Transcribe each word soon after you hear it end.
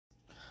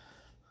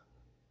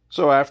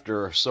So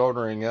after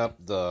soldering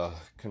up the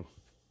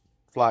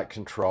flight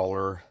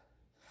controller,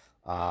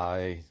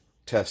 I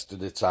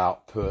tested its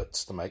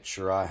outputs to make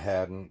sure I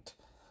hadn't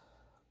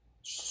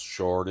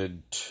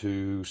shorted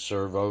two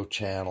servo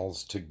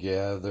channels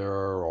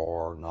together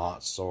or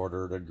not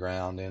soldered a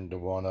ground into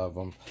one of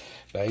them.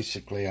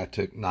 Basically, I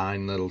took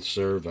 9 little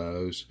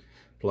servos,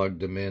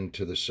 plugged them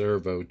into the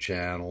servo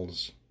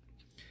channels.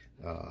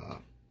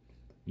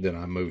 Then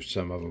I moved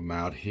some of them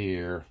out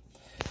here,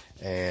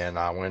 and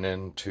I went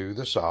into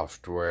the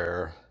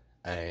software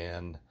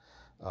and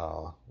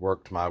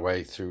worked my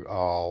way through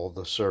all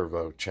the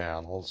servo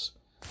channels,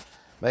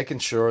 making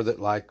sure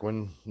that, like,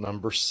 when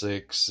number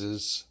 6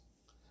 is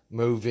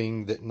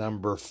moving, that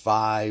number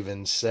 5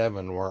 and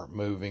 7 weren't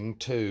moving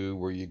too,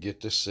 where you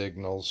get the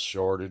signals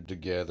shorted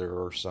together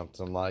or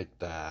something like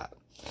that.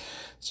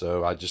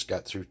 So I just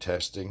got through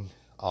testing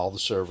all the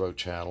servo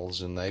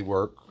channels and they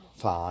work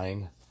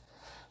fine.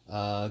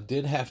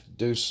 Did have to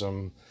do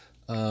some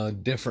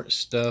different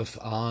stuff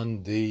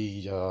on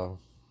the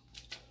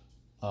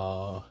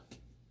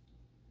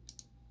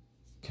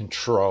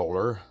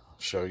controller. I'll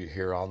show you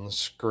here on the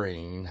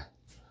screen.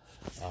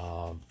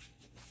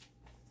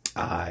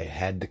 I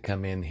had to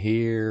come in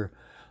here,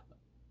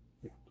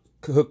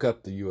 hook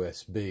up the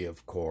USB,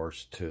 of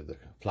course, to the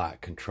flight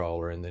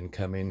controller, and then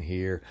come in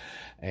here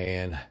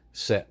and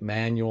set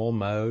manual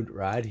mode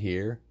right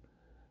here.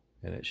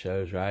 And it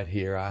shows right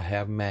here I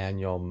have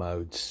manual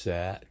mode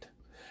set.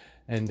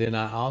 And then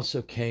I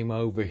also came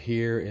over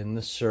here in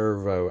the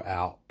servo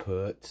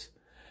outputs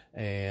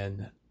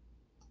and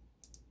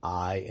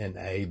I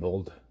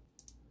enabled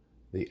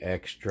the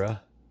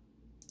extra.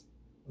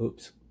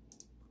 Oops.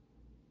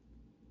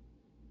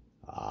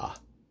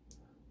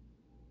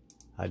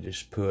 I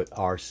just put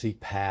RC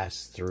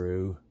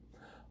pass-through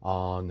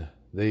on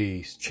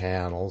these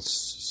channels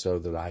so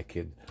that I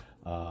could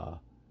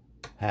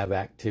have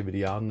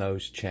activity on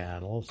those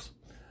channels.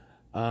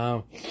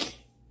 To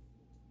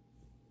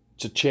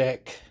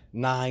check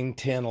 9,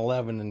 10,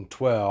 11, and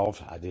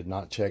 12, I did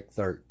not check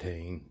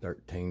 13.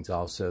 13's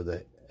also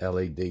the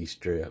LED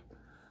strip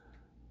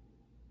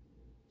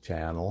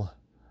channel.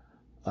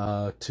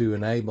 To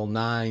enable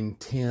 9,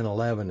 10,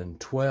 11, and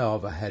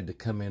 12, I had to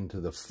come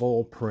into the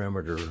full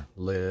perimeter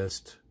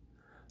list.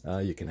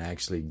 You can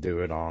actually do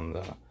it on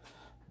the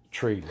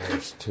tree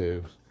list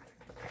too.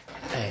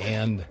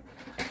 And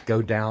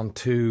go down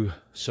to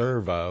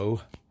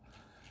servo,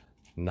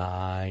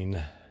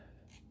 9,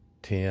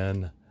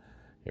 10,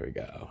 here we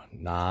go,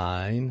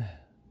 9.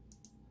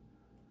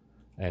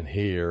 And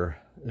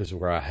here is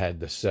where I had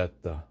to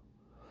set the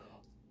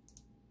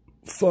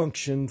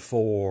function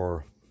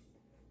for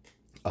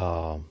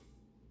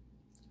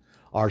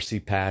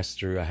RC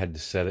pass-through. I had to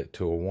set it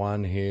to a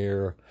 1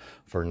 here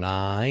for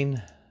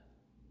 9.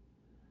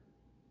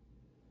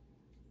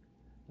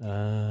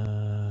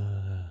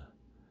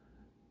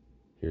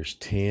 Here's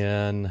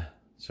 10,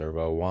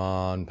 servo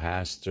 1,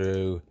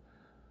 pass-through.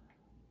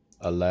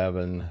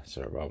 11,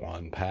 servo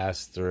 1,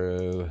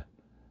 pass-through.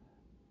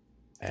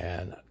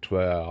 And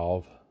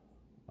 12,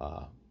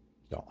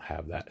 don't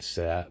have that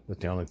set, but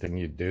the only thing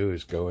you do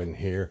is go in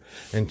here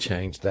and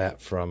change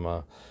that from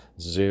a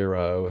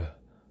 0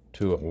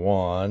 to a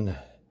 1,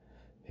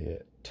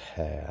 hit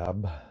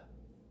tab,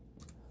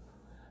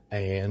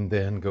 and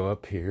then go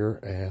up here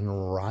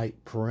and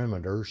write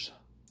perimeters,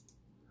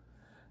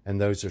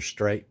 and those are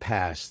straight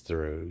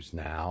pass-throughs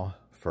now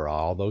for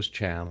all those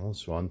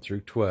channels 1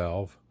 through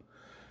 12.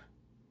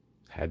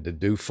 Had to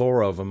do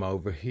 4 of them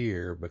over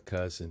here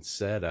because in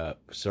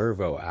setup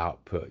servo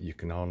output you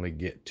can only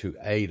get to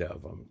 8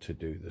 of them to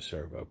do the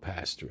servo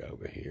pass-through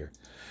over here.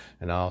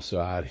 And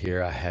also out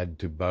here I had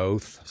to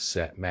both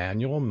set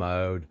manual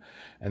mode,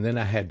 and then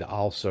I had to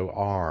also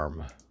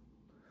arm.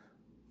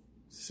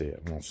 See,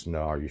 it wants to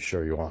know, are you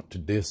sure you want to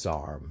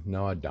disarm?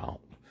 No, I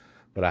don't.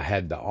 But I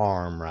had to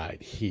arm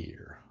right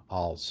here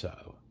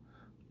also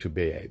to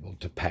be able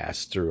to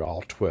pass through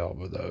all 12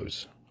 of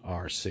those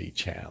RC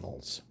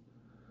channels.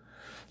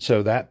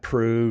 So that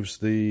proves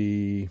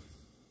the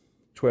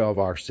 12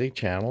 RC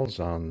channels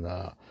on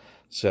the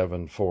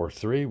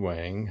 743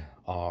 wing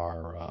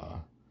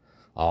are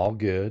all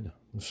good,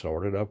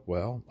 sorted up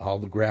well. All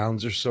the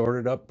grounds are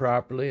sorted up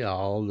properly.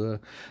 All the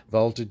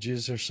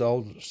voltages are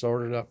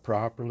sorted up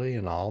properly,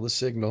 and all the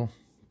signal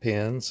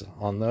pins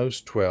on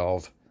those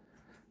 12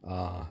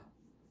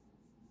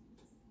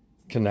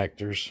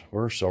 connectors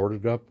were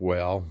sorted up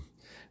well.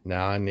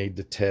 Now I need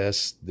to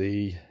test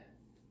the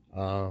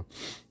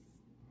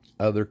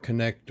other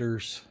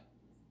connectors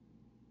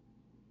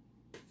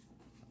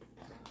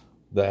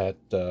that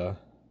the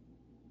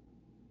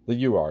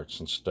UARTs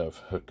and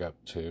stuff hook up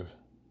to.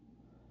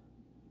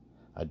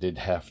 I did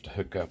have to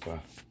hook up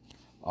a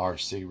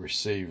RC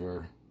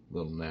receiver,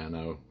 little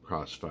nano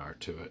crossfire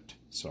to it,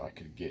 so I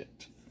could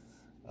get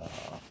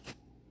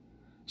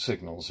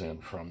signals in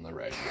from the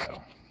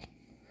radio.